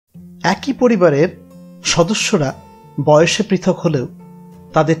একই পরিবারের সদস্যরা বয়সে পৃথক হলেও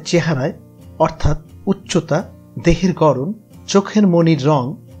তাদের চেহারায় অর্থাৎ উচ্চতা, দেহের গড়ন, চোখের মণির রং,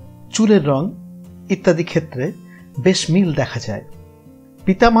 চুলের রং ইত্যাদি ক্ষেত্রে বেশ মিল দেখা যায়।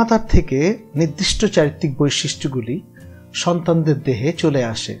 পিতামাতার থেকে নির্দিষ্ট চারিত্রিক বৈশিষ্ট্যগুলি সন্তানদের দেহে চলে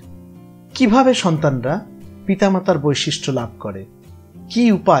আসে। কিভাবে সন্তানরা পিতামাতার বৈশিষ্ট্য লাভ করে, কি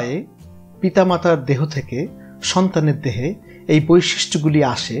উপায়ে পিতামাতার দেহ থেকে সন্তানের দেহে এই বৈশিষ্ট্যগুলি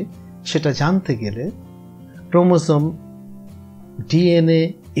আসে, সেটা জানতে গেলে ক্রোমোজোম, ডিএনএ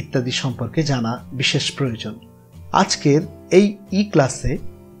ইত্যাদি সম্পর্কে জানা বিশেষ প্রয়োজন। আজকের এই ক্লাসে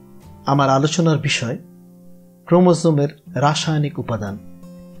আমার আলোচনার বিষয় ক্রোমোজোমের রাসায়নিক উপাদান।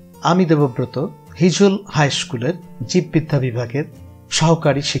 আমি দেবব্রত, হিজল হাই স্কুলের জীববিদ্যা বিভাগের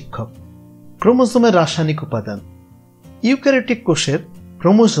সহকারী শিক্ষক। ক্রোমোজোমের রাসায়নিক উপাদান। ইউক্যারিওটিক কোষের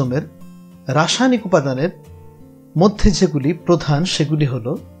ক্রোমোজোমের রাসায়নিক উপাদানের মধ্যে যেগুলি প্রধান সেগুলি হল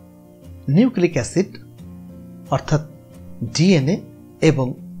নিউক্লিক অ্যাসিড অর্থাৎ ডিএনএ এবং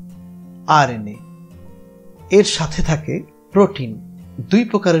আরএনএ। এর সাথে থাকে প্রোটিন। দুই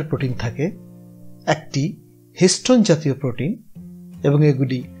প্রকারের প্রোটিন থাকে, একটি হিস্টোন জাতীয় প্রোটিন এবং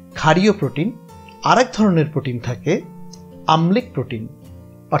এগুলি ক্ষারীয় প্রোটিন। আরেক ধরনের প্রোটিন থাকে আম্লিক প্রোটিন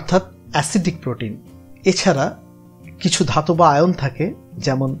অর্থাৎ অ্যাসিডিক প্রোটিন। এছাড়া কিছু ধাতব আয়ন থাকে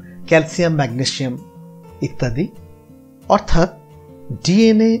যেমন ক্যালসিয়াম, ম্যাগনেসিয়াম ইত্যাদি। অর্থাৎ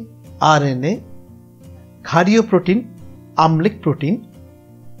ডিএনএ, আরএনএ, ক্ষারীয় প্রোটিন, আম্লিক প্রোটিন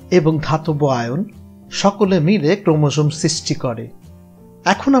এবং ধাতব আয়ন সকলে মিলে ক্রোমোজোম সৃষ্টি করে।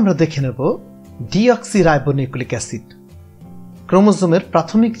 এখন আমরা দেখে নেব ডিঅক্সিরাইবোনিউক্লিক অ্যাসিড। ক্রোমোজোমের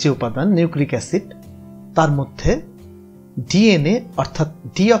প্রাথমিক যে উপাদান নিউক্লিক অ্যাসিড, তার মধ্যে ডিএনএ অর্থাৎ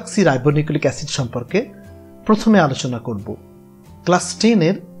ডিঅক্সিরাইবোনিউক্লিক অ্যাসিড সম্পর্কে প্রথমে আলোচনা করব। ক্লাস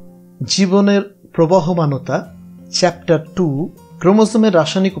 10-এর জীবনের প্রবহমানতা চ্যাপ্টার 2 ক্রোমোজোমের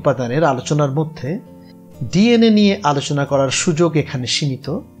রাসায়নিক উপাদানের আলোচনার মধ্যে ডিএনএ নিয়ে আলোচনা করার সুযোগ এখানে সীমিত।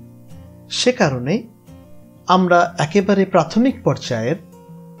 সে কারণে আমরা একেবারে প্রাথমিক পর্যায়ের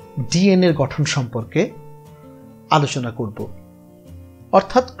ডিএনএর গঠন সম্পর্কে আলোচনা করব।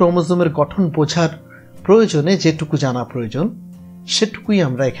 অর্থাৎ ক্রোমোজোমের গঠন বোঝার প্রয়োজনে যেটুকু জানা প্রয়োজন সেটুকুই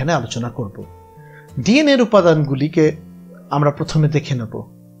আমরা এখানে আলোচনা করব। ডিএনএর উপাদানগুলিকে আমরা প্রথমে দেখে নেব।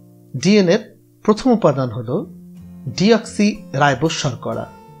 ডিএনএর প্রথম উপাদান হল ডিঅক্সিরাইবোজ শর্করা।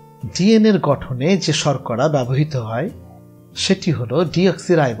 ডিএনএর গঠনে যে শর্করা ব্যবহৃত হয় সেটি হল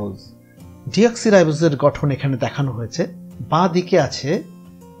ডিঅক্সিরাইবোজ। ডিঅক্সিরাইবোজের গঠন এখানে দেখানো হয়েছে। বাঁ দিকে আছে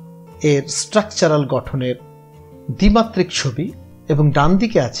এর স্ট্রাকচারাল গঠনের দ্বিমাত্রিক ছবি এবং ডান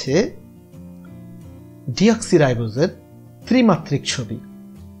দিকে আছে ডিঅক্সিরাইবোজের ত্রিমাত্রিক ছবি।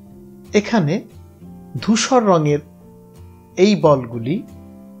 এখানে ধূসর রঙের এই বলগুলি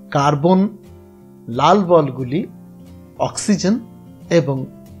কার্বন, লাল বলগুলি অক্সিজেন এবং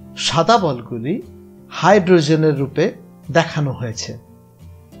সাদা বলগুলি হাইড্রোজেনের রূপে দেখানো হয়েছে।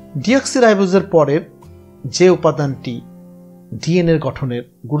 ডিঅক্সিরাইবোজের পরের যে উপাদানটি ডিএনএর গঠনের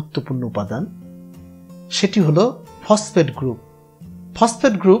গুরুত্বপূর্ণ উপাদান সেটি হল ফসফেট গ্রুপ।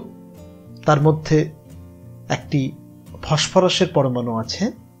 ফসফেট গ্রুপ, তার মধ্যে একটি ফসফরাসের পরমাণু আছে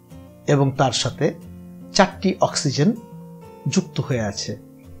এবং তার সাথে 4টি অক্সিজেন যুক্ত হয়ে আছে।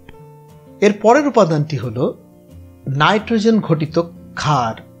 এর পরের উপাদানটি হল নাইট্রোজেন ঘটিত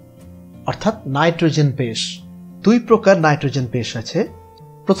ক্ষার অর্থাৎ নাইট্রোজেন বেস। দুই প্রকার নাইট্রোজেন বেস আছে।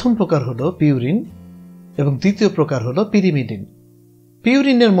 প্রথম প্রকার হল পিউরিন এবং দ্বিতীয় প্রকার হল পিরিমিডিন।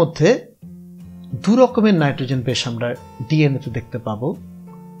 পিউরিনের মধ্যে দু রকমের নাইট্রোজেন বেস আমরা ডিএনএতে দেখতে পাবো।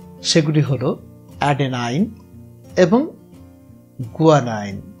 সেগুলি হল অ্যাডেনাইন এবং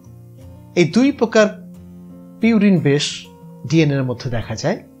গুয়ানাইন। এই দুই প্রকার পিউরিন বেস ডিএনএর মধ্যে দেখা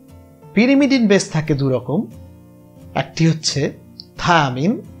যায়। পিরিমিডিন বেস থাকে দু রকম, একটি হচ্ছে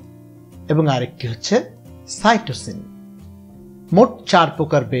থায়ামিন এবং আরেকটি হচ্ছে সাইটোসিন। মোট 4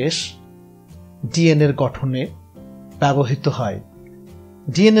 প্রকার বেস ডিএনএর গঠনে ব্যবহৃত হয়।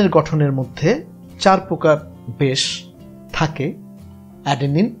 ডিএনএর গঠনের মধ্যে 4 প্রকার বেস থাকে: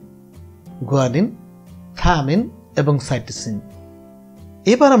 অ্যাডেনিন, গুয়ানিন, থায়ামিন এবং সাইটোসিন।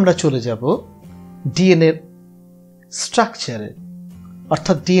 এবার আমরা চলে যাব ডিএনএর স্ট্রাকচারে,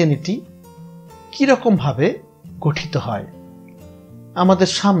 অর্থাৎ ডিএনএটি কীরকমভাবে গঠিত হয়। আমাদের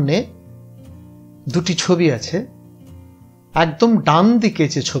সামনে দুটি ছবি আছে। একদম ডান দিকে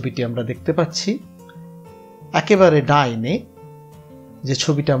যে ছবিটি আমরা দেখতে পাচ্ছি, একেবারে ডাইনে যে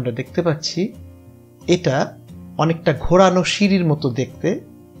ছবিটা আমরা দেখতে পাচ্ছি, এটা অনেকটা ঘোরানো সিঁড়ির মতো দেখতে।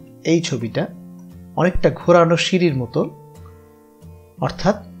 এই ছবিটা অনেকটা ঘোরানো সিঁড়ির মতো,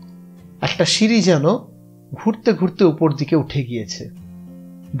 অর্থাৎ একটা সিঁড়ি যেন ঘুরতে ঘুরতে উপর দিকে উঠে গিয়েছে।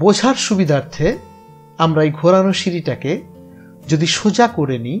 বোঝার সুবিধার্থে আমরা এই ঘোরানো সিঁড়িটাকে যদি সোজা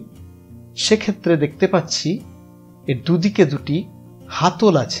করে নিই সেক্ষেত্রে দেখতে পাচ্ছি এর দুদিকে দুটি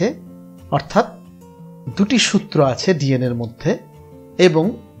হাতল আছে, অর্থাৎ দুটি সূত্র আছে ডিএনএর মধ্যে এবং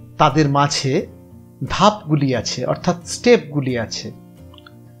তাদের মাঝে ধাপগুলি আছে, অর্থাৎ স্টেপগুলি আছে।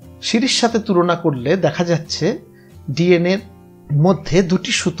 সিরিজ সাথে তুলনা করলে দেখা যাচ্ছে ডিএনএর মধ্যে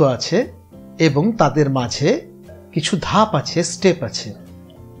দুটি সুতো আছে এবং তাদের মাঝে কিছু ধাপ আছে, স্টেপ আছে।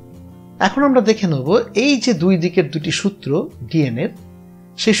 এখন আমরা দেখে নেব এই যে দুই দিকের দুটি সূত্র ডিএনএর,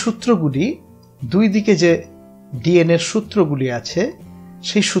 সেই সূত্রগুলি দুই দিকে যে ডিএনএর সূত্রগুলি আছে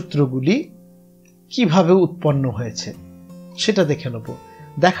সেই সূত্রগুলি কিভাবে উৎপন্ন হয়েছে সেটা দেখে নেব।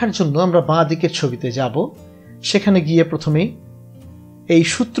 দেখার জন্য আমরা বাঁ দিকের ছবিতে যাব। সেখানে গিয়ে প্রথমেই এই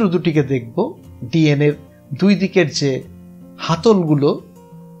সূত্র দুটিকে দেখব। ডিএনএর দুই দিকের যে হাতলগুলো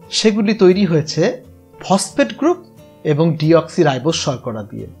সেগুলি তৈরি হয়েছে ফসফেট গ্রুপ এবং ডিঅক্সিরাইবোজ শর্করা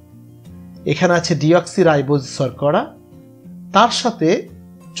দিয়ে। এখানে আছে ডিঅক্সিরাইবোজ শর্করা, তার সাথে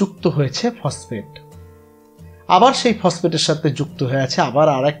যুক্ত হয়েছে ফসফেট, আবার সেই ফসফেটের সাথে যুক্ত হয়ে আছে আবার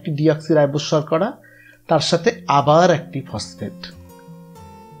আর একটি ডিঅক্সিরাইবোজ শর্করা, তার সাথে আবার একটি ফসফেট,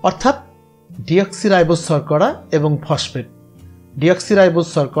 অর্থাৎ ডিঅক্সিরাইবোজ শর্করা এবং ফসফেট, ডিঅক্সিরাইবোজ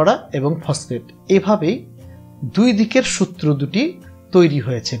শর্করা এবং ফসফেট, এভাবেই দুই দিকের সূত্র দুটি তৈরি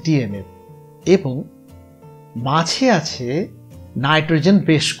হয়েছে ডিএনএ। এবং মাঝে আছে নাইট্রোজেন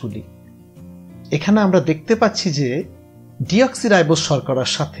বেসগুলি। এখানে আমরা দেখতে পাচ্ছি যে ডিঅক্সিরাইবোজ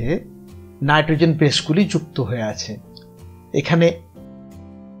শর্করার সাথে নাইট্রোজেন বেসগুলি যুক্ত হয়ে আছে। এখানে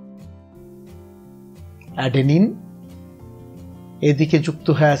অ্যাডেনিন, এদিকে যুক্ত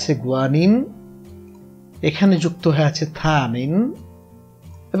হয়ে আছে গুয়ানিন, এখানে যুক্ত হয়ে আছে থায়ামিন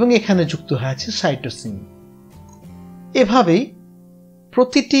এবং এখানে যুক্ত হয়ে আছে সাইটোসিন। এভাবেই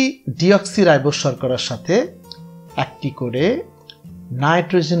প্রতিটি ডিঅক্সিরাইবোজ শর্করার সাথে একটি করে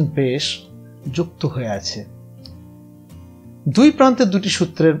নাইট্রোজেন বেস যুক্ত হয়ে আছে। দুই প্রান্তের দুটি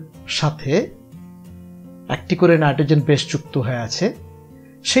সূত্রের সাথে একটি করে নাইট্রোজেন বেস যুক্ত হয়ে আছে।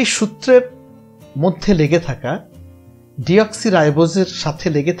 সেই সূত্রের মধ্যে লেগে থাকা ডিঅক্সিরাইবোজের সাথে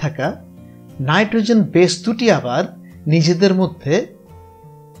লেগে থাকা নাইট্রোজেন বেস দুটি আবার নিজেদের মধ্যে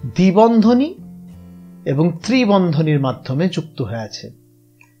দ্বিবন্ধনী এবং ত্রিবন্ধনীর মাধ্যমে যুক্ত হয়ে আছে।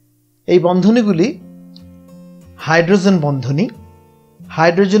 এই বন্ধনীগুলি হাইড্রোজেন বন্ধনী,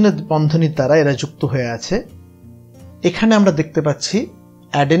 হাইড্রোজেনের বন্ধনীর দ্বারা এরা যুক্ত হয়ে আছে। এখানে আমরা দেখতে পাচ্ছি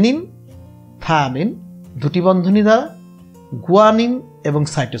অ্যাডেনিন, থায়ামিন দুটি বন্ধনী দ্বারা, গুয়ানিন এবং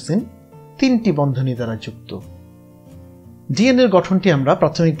সাইটোসিন তিনটি বন্ধনী দ্বারা যুক্ত। ডিএনএর গঠনটি আমরা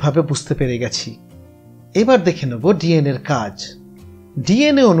প্রাথমিকভাবে বুঝতে পেরে গেছি। এবার দেখে নেব ডিএনএর কাজ।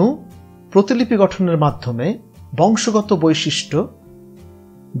 ডিএনএ অণু প্রতিলিপি গঠনের মাধ্যমে বংশগত বৈশিষ্ট্য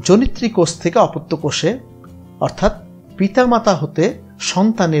জনিত্রী কোষ থেকে অপত্য কোষে, অর্থাৎ পিতামাতা হতে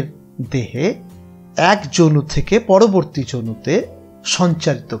সন্তানের দেহে এক যৌন থেকে পরবর্তী যৌনুতে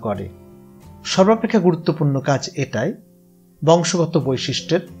সঞ্চারিত করে। সর্বাপেক্ষা গুরুত্বপূর্ণ কাজ এটাই, বংশগত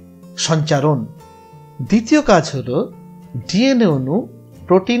বৈশিষ্ট্যের সঞ্চারণ। দ্বিতীয় কাজ হল ডিএনএ অণু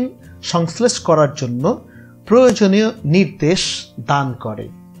প্রোটিন সংশ্লেষ করার জন্য প্রয়োজনীয় নির্দেশ দান করে।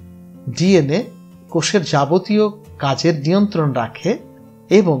 ডিএনএ কোষের যাবতীয় কাজের নিয়ন্ত্রণ রাখে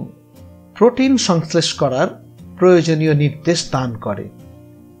এবং প্রোটিন সংশ্লেষ করার প্রয়োজনীয় নির্দেশ দান করে।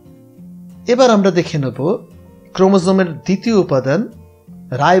 এবার আমরা দেখে নেব ক্রোমোজোমের দ্বিতীয় উপাদান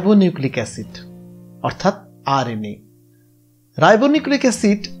রাইবোনিউক্লিক অ্যাসিড, অর্থাৎ আরএনএ। রাইবোনিউক্লিক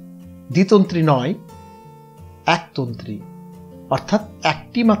অ্যাসিড দ্বিতন্ত্রী নয়, একতন্ত্রী, অর্থাৎ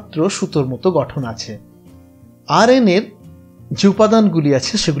একটি মাত্র সুতোর মতো গঠন আছে। আরএনএর যে উপাদানগুলি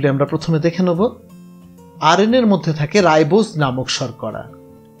আছে সেগুলি আমরা প্রথমে দেখে নেব। আরএনএর মধ্যে থাকে রাইবোজ নামক শর্করা।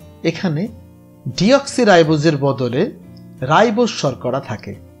 এখানে ডিঅক্সিরাইবোজের বদলে রাইবোজ শর্করা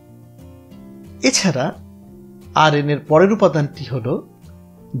থাকে। এছাড়া আরএনএর পরের উপাদানটি হল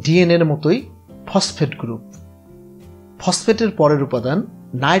ডিএনএর মতোই ফসফেট গ্রুপ। ফসফেটের পরের উপাদান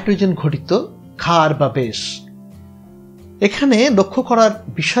নাইট্রোজেন ঘটিত ক্ষার বা বেশ। এখানে লক্ষ্য করার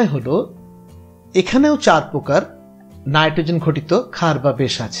বিষয় হল এখানেও চার প্রকার নাইট্রোজেন ঘটিত ক্ষার বা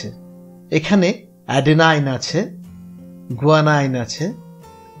বেশ আছে। এখানে অ্যাডেনাইন আছে, গুয়ানাইন আছে,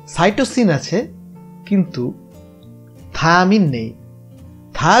 সাইটোসিন আছে, কিন্তু থায়ামিন নেই।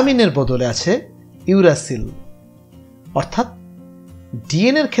 থায়ামিনের বদলে আছে ইউরাসিল। অর্থাৎ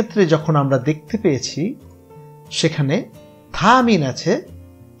ডিএনএর ক্ষেত্রে যখন আমরা দেখতে পেয়েছি সেখানে থায়ামিন আছে,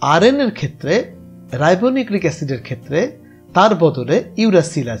 আরএনএর ক্ষেত্রে রাইবোনিউক্লিক অ্যাসিডের ক্ষেত্রে তার বদলে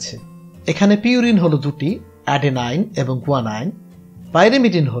ইউরাসিল আছে। এখানে পিউরিন হলো দুটি, অ্যাডেনাইন এবং গুয়ানাইন।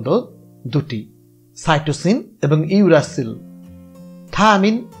 পাইরিমিডিন হলো দুটি, সাইটোসিন এবং ইউরাসিল।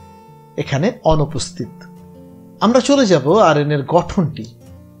 থায়ামিন এখানে অনুপস্থিত। আমরা চলে যাব আরএনএর গঠনটি।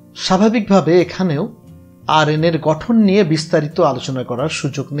 স্বাভাবিকভাবে এখানেও আরএনএর গঠন নিয়ে বিস্তারিত আলোচনা করার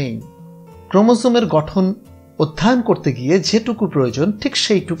সুযোগ নেই। ক্রোমোজোমের গঠন অধ্যয়ন করতে গিয়ে যেটুকু প্রয়োজন ঠিক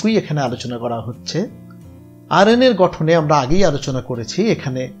সেইটুকুই এখানে আলোচনা করা হচ্ছে। আরএনএর গঠনে আমরা আগেই আলোচনা করেছি,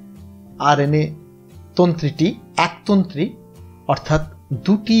 এখানে আরএনএ তন্ত্রীটি একতন্ত্রী, অর্থাৎ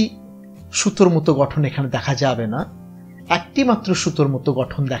দুটি সুতোর মতো গঠন এখানে দেখা যাবে না, একটি মাত্র সুতোর মতো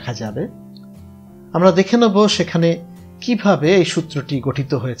গঠন দেখা যাবে। আমরা দেখে নেব সেখানে কিভাবে এই সূত্রটি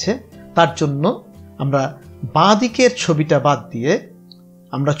গঠিত হয়েছে। তার জন্য আমরা বাঁ দিকের ছবিটা বাদ দিয়ে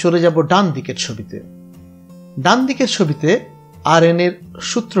আমরা চলে যাব ডান দিকের ছবিতে। ডান দিকের ছবিতে আরএনএর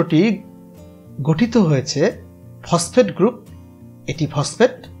সূত্রটি গঠিত হয়েছে ফসফেট গ্রুপ, এটি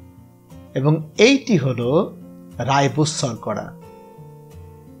ফসফেট, এবং এইটি হল রাইবোজ শর্করা,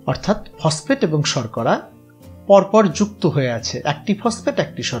 অর্থাৎ ফসফেট এবং শর্করা পরপর যুক্ত হয়ে আছে, একটি ফসফেট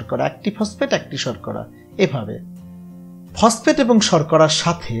একটি শর্করা, একটি ফসফেট একটি শর্করা। এভাবে ফসফেট এবং শর্করার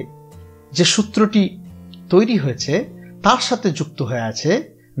সাথে যে সূত্রটি তৈরি হয়েছে তার সাথে যুক্ত হয়ে আছে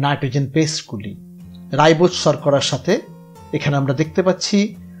নাইট্রোজেন বেসগুলি। রাইবোজ শর্করার সাথে এখানে আমরা দেখতে পাচ্ছি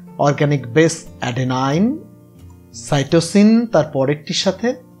অর্গানিক বেস অ্যাডেনাইন, সাইটোসিন তার পরেরটির সাথে,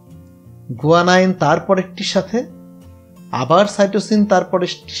 গুয়ানাইন তার পরেরটির সাথে, আবার সাইটোসিন তার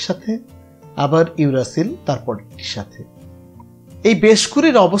পরেরটির সাথে, আবার ইউরাসিল তার পরেরটির সাথে। এই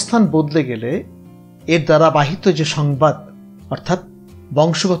বেশগুলির অবস্থান বদলে গেলে এর দ্বারা বাহিত যে সংবাদ অর্থাৎ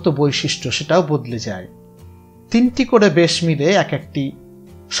বংশগত বৈশিষ্ট্য সেটাও বদলে যায়। তিনটি করে বেশ মিলে এক একটি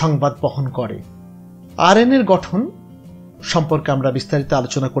সংবাদ বহন করে। আরএনএর গঠন সম্পর্কে আমরা বিস্তারিত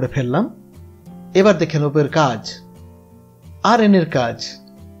আলোচনা করে ফেললাম। এবার দেখে নেব এর কাজ। আরএনএর কাজ,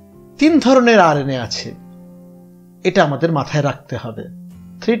 3 ধরনের আরএনএ আছে, এটা আমাদের মাথায় রাখতে হবে।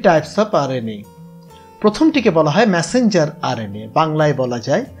 3 টাইপস অফ আরএনএ। প্রথমটিকে বলা হয় মেসেঞ্জার আরএনএ, বাংলায় বলা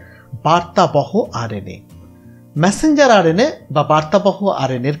যায় বার্তাবহ আরএনএ। মেসেঞ্জার আরএনএ বা বার্তাবহ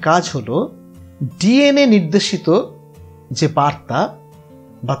আরএনএর কাজ হল ডিএনএ নির্দেশিত যে বার্তা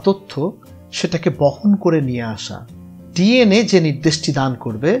বা তথ্য সেটাকে বহন করে নিয়ে আসা। ডিএনএ যে নির্দেশটি দান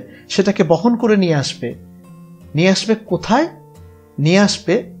করবে সেটাকে বহন করে নিয়ে আসবে কোথায়? নিয়ে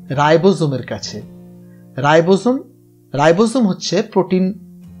আসবে রাইবোজোমের কাছে। রাইবোজোম হচ্ছে প্রোটিন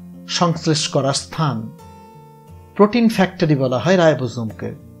সংশ্লেষ করার স্থান। প্রোটিন ফ্যাক্টরি বলা হয় রাইবোজোমকে,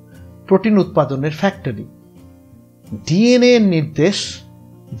 প্রোটিন উৎপাদনের ফ্যাক্টরি। ডিএনএ নির্দেশ,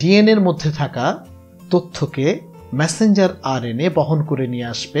 ডিএনএর মধ্যে থাকা তথ্যকে মেসেঞ্জার আরএনএ বহন করে নিয়ে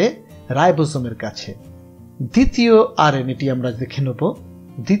আসবে রাইবোজোমের কাছে। দ্বিতীয় আরএনএটি আমরা দেখে নেব।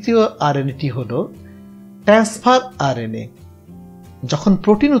 দ্বিতীয় আরএনএটি হল ট্রান্সফার আরএনএ। যখন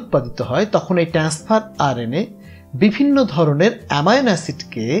প্রোটিন উৎপাদিত হয় তখন এই ট্রান্সফার আরএনএ বিভিন্ন ধরনের অ্যামাইনো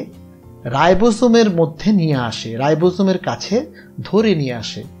অ্যাসিডকে রাইবোজোমের মধ্যে নিয়ে আসে, রাইবোজোমের কাছে ধরে নিয়ে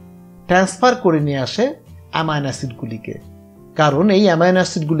আসে, ট্রান্সফার করে নিয়ে আসে অ্যামাইনো অ্যাসিডগুলিকে। কারণ এই অ্যামাইনো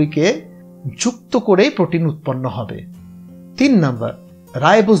অ্যাসিডগুলিকে যুক্ত করেই প্রোটিন উৎপন্ন হবে। 3 নম্বর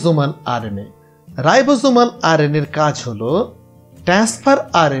রাইবোজোমাল আরএনএ। রাইবোজোমাল আরএনএর কাজ হল ট্রান্সফার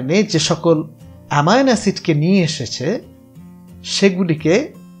আরএনএ যে সকল অ্যামাইনো অ্যাসিডকে নিয়ে এসেছে সেগুলিকে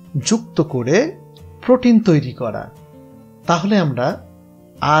যুক্ত করে প্রোটিন তৈরি করা। তাহলে আমরা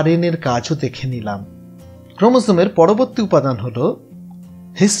আরএনএর কাজও দেখে নিলাম। ক্রোমোজোমের পরবর্তী উপাদান হল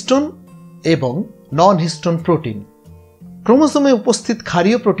হিস্টোন এবং নন হিস্টোন প্রোটিন। ক্রোমোজোমে উপস্থিত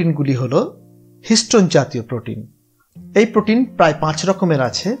ক্ষারীয় প্রোটিনগুলি হল হিস্টোন জাতীয় প্রোটিন। এই প্রোটিন প্রায় 5 রকমের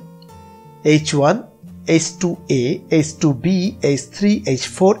আছে, H1, H2A, H2B, H3,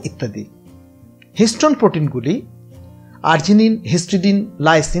 H4 ইত্যাদি। হিস্টোন প্রোটিনগুলি আর্জিনিন, হিস্টিডিন,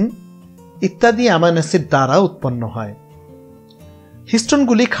 লাইসিন ইত্যাদি অ্যামাইনো অ্যাসিড দ্বারা উৎপন্ন হয়।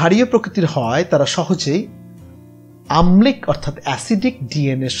 হিস্টোনগুলি ক্ষারীয় প্রকৃতির হওয়ায় তারা সহজেই আম্লিক অর্থাৎ অ্যাসিডিক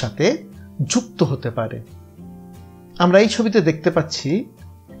ডিএনএর সাথে যুক্ত হতে পারে। আমরা এই ছবিতে দেখতে পাচ্ছি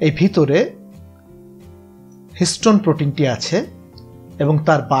এই ভিতরে হিস্টোন প্রোটিনটি আছে এবং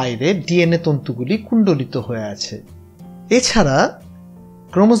তার বাইরে ডিএনএ তন্তুগুলি কুণ্ডলিত হয়ে আছে। এছাড়া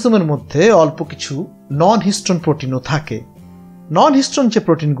ক্রোমোজোমের মধ্যে অল্প কিছু নন হিস্টোন প্রোটিনও থাকে। নন হিস্টোন যে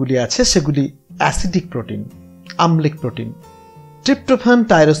প্রোটিনগুলি আছে সেগুলি acidic protein, আম্লিক protein. Tryptophan,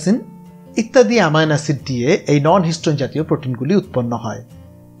 tyrosine ইত্যাদি অ্যামাইনো অ্যাসিড দিয়ে এই নন হিস্টোন জাতীয় প্রোটিনগুলি উৎপন্ন হয়,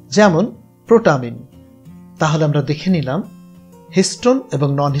 যেমন প্রোটামিন। তাহলে আমরা দেখে নিলাম হিস্টোন এবং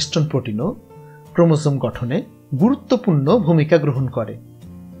নন হিস্টোন প্রোটিনও ক্রোমোজোম গঠনে গুরুত্বপূর্ণ ভূমিকা গ্রহণ করে।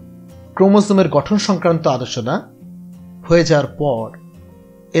 ক্রোমোজোমের গঠন সংক্রান্ত আলোচনা হয়ে যাওয়ার পর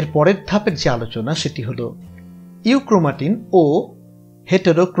এর পরের ধাপের যে আলোচনা সেটি হল ইউক্রোমাটিন ও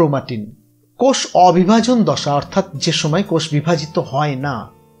হেটেরোক্রোমাটিন। কোষ অবিভাজন দশা অর্থাৎ যে সময় কোষ বিভাজিত হয় না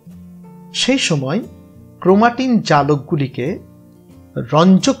সেই সময় ক্রোমাটিন জালকগুলিকে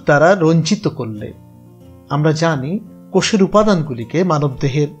রঞ্জক দ্বারা রঞ্জিত করলে আমরা জানি কোষের উপাদানগুলিকে,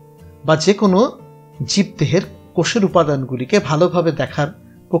 মানবদেহের বা যে কোনো জীবদেহের কোষের উপাদানগুলিকে ভালোভাবে দেখার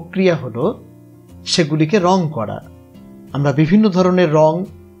প্রক্রিয়া হলো সেগুলিকে রং করা। আমরা বিভিন্ন ধরনের রং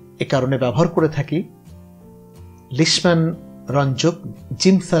এ কারণে ব্যবহার করে থাকি। লিশম্যান রঞ্জক,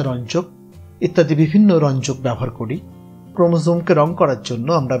 জিমসা রঞ্জক ইত্যাদি বিভিন্ন রঞ্জক ব্যবহার করি। ক্রোমোজোমকে রং করার জন্য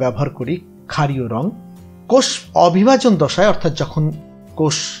আমরা ব্যবহার করি ক্ষারীয় রং। কোষ অবিভাজন দশায়, অর্থাৎ যখন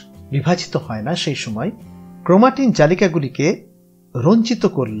কোষ বিভাজিত হয় না, সেই সময় ক্রোমাটিন জালিকাগুলিকে রঞ্জিত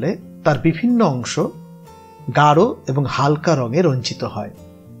করলে তার বিভিন্ন অংশ গাঢ় এবং হালকা রঙে রঞ্জিত হয়।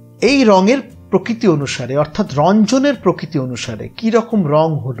 এই রঙের প্রকৃতি অনুসারে, অর্থাৎ রঞ্জনের প্রকৃতি অনুসারে কি রকম রং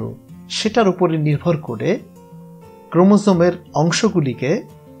হলো সেটার উপরে নির্ভর করে ক্রোমোজোমের অংশগুলিকে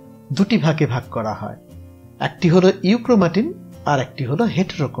দুটি ভাগে ভাগ করা হয়। একটি হলো ইউক্রোমাটিন আর একটি হলো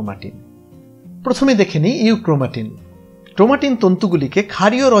হেটেরোক্রোমাটিন। প্রথমে দেখে নিই ইউক্রোমাটিন। ক্রোমাটিন তন্তুগুলিকে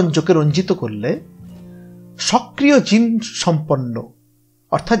ক্ষারীয় রঞ্জকে রঞ্জিত করলে সক্রিয় জিন সম্পন্ন,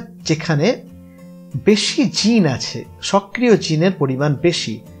 অর্থাৎ যেখানে বেশি জিন আছে, সক্রিয় জিনের পরিমাণ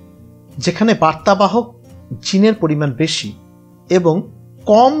বেশি, যেখানে বার্তাবাহক জিনের পরিমাণ বেশি এবং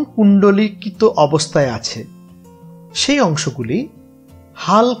কম কুণ্ডলীকৃত অবস্থায় আছে, সেই অংশগুলি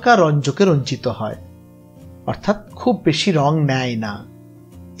হালকা রঞ্জকে রঞ্জিত হয়, অর্থাৎ খুব বেশি রং নেয় না।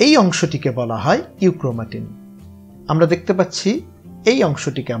 এই অংশটিকে বলা হয় ইউক্রোমাটিন। আমরা দেখতে পাচ্ছি এই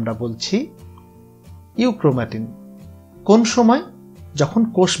অংশটিকে আমরা বলছি ইউক্রোমাটিন। কোন সময়? যখন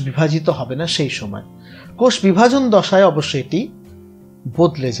কোষ বিভাজিত হবে না সেই সময়। কোষ বিভাজন দশায় অবশ্য এটি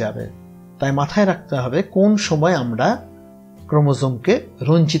বদলে যাবে, তাই মাথায় রাখতে হবে কোন সময় আমরা ক্রোমোজোমকে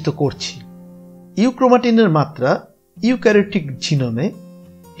রঞ্জিত করছি। ইউক্রোমাটিনের মাত্রা ইউক্যারিওটিক জিনোমে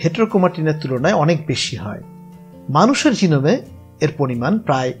হেটেরোক্রোমাটিনের তুলনায় অনেক বেশি হয়। মানুষের জিনোমে এর পরিমাণ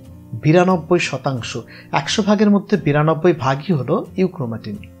প্রায় 92%। 100 ভাগের মধ্যে 92 ভাগই হল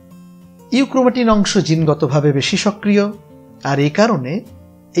ইউক্রোমাটিন। ইউক্রোমাটিন অংশ জিনগতভাবে বেশি সক্রিয়, আর এই কারণে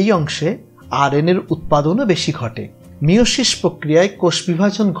এই অংশে আরএনএর উৎপাদনও বেশি ঘটে। মিয়োসিস প্রক্রিয়ায় কোষ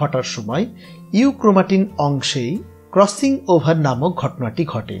বিভাজন ঘটার সময় ইউক্রোমাটিন অংশেই ক্রসিং ওভার নামক ঘটনাটি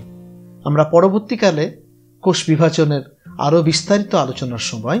ঘটে। আমরা পরবর্তীকালে কোষ বিভাজনের আরও বিস্তারিত আলোচনার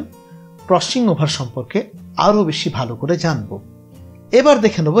সময় ক্রসিং ওভার সম্পর্কে আরও বেশি ভালো করে জানব। এবার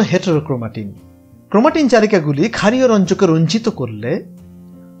দেখে নেব হেটেরোক্রোমাটিন। ক্রোমাটিন জালিকাগুলি ক্ষারীয় রঞ্জকে রঞ্জিত করলে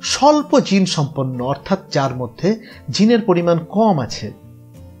স্বল্প জিন সম্পন্ন, অর্থাৎ যার মধ্যে জিনের পরিমাণ কম আছে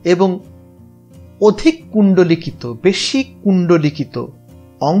এবং অধিক কুণ্ডলীকৃত, বেশি কুণ্ডলীকৃত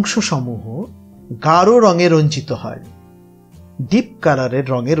অংশসমূহ গাঢ় রঙে রঞ্জিত হয়, ডিপ কালারের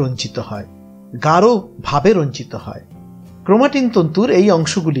রঙে রঞ্জিত হয়, গাঢ় ভাবে রঞ্জিত হয়। ক্রোমাটিন তন্তুর এই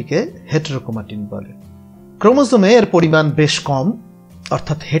অংশগুলিকে হেটেরোক্রোমাটিন বলে। ক্রোমোজোমে এর পরিমাণ বেশ কম,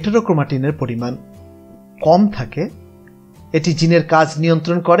 অর্থাৎ হেটেরোক্রোমাটিনের পরিমাণ কম থাকে। এটি জিনের কাজ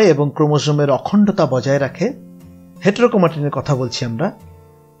নিয়ন্ত্রণ করে এবং ক্রোমোজোমের অখণ্ডতা বজায় রাখে। হেটেরোক্রোমাটিনের কথা বলছি আমরা।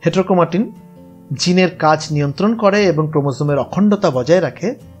 হেটেরোক্রোমাটিন জিনের কাজ নিয়ন্ত্রণ করে এবং ক্রোমোজোমের অখণ্ডতা বজায় রাখে।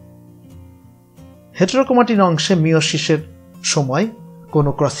 হেটেরোক্রোমাটিন অংশে মিয়োসিসের সময় কোনো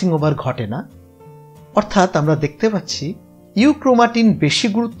ক্রসিং ওভার ঘটে না, অর্থাৎ আমরা দেখতে পাচ্ছি ইউক্রোমাটিন বেশি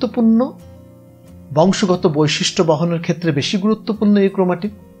গুরুত্বপূর্ণ, বংশগত বৈশিষ্ট্য বহনের ক্ষেত্রে বেশি গুরুত্বপূর্ণ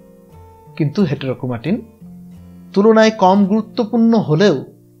ইউক্রোমাটিন, কিন্তু হেটেরোক্রোমাটিন তুলনায় কম গুরুত্বপূর্ণ হলেও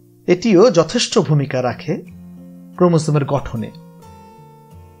এটিও যথেষ্ট ভূমিকা রাখে ক্রোমোজোমের গঠনে।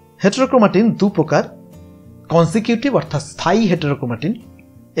 হেটেরোক্রোমাটিন দু প্রকার, কনজিকিউটিভ অর্থাৎ স্থায়ী হেটেরোক্রোমাটিন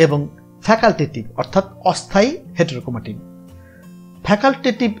এবং ফ্যাকাল্টেটিভ অর্থাৎ অস্থায়ী হেটেরোক্রোমাটিন।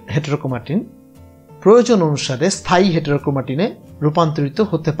 ফ্যাকাল্টেটিভ হেটেরোক্রোমাটিন প্রয়োজন অনুসারে স্থায়ী হেটেরোক্রোমাটিনে রূপান্তরিত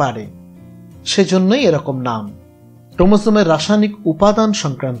হতে পারে, সেজন্যই এরকম নাম। ক্রোমোজোমের রাসায়নিক উপাদান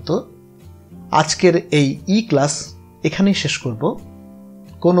সংক্রান্ত আজকের এই ক্লাস এখানেই শেষ করব।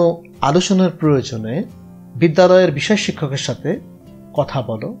 কোনো আলোচনার প্রয়োজনে বিদ্যালয়ের বিষয় শিক্ষকের সাথে কথা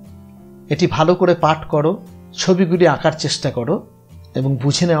বলো, এটি ভালো করে পাঠ করো, ছবিগুলি আঁকার চেষ্টা করো এবং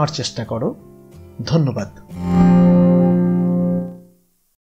বুঝে নেওয়ার চেষ্টা করো। ধন্যবাদ।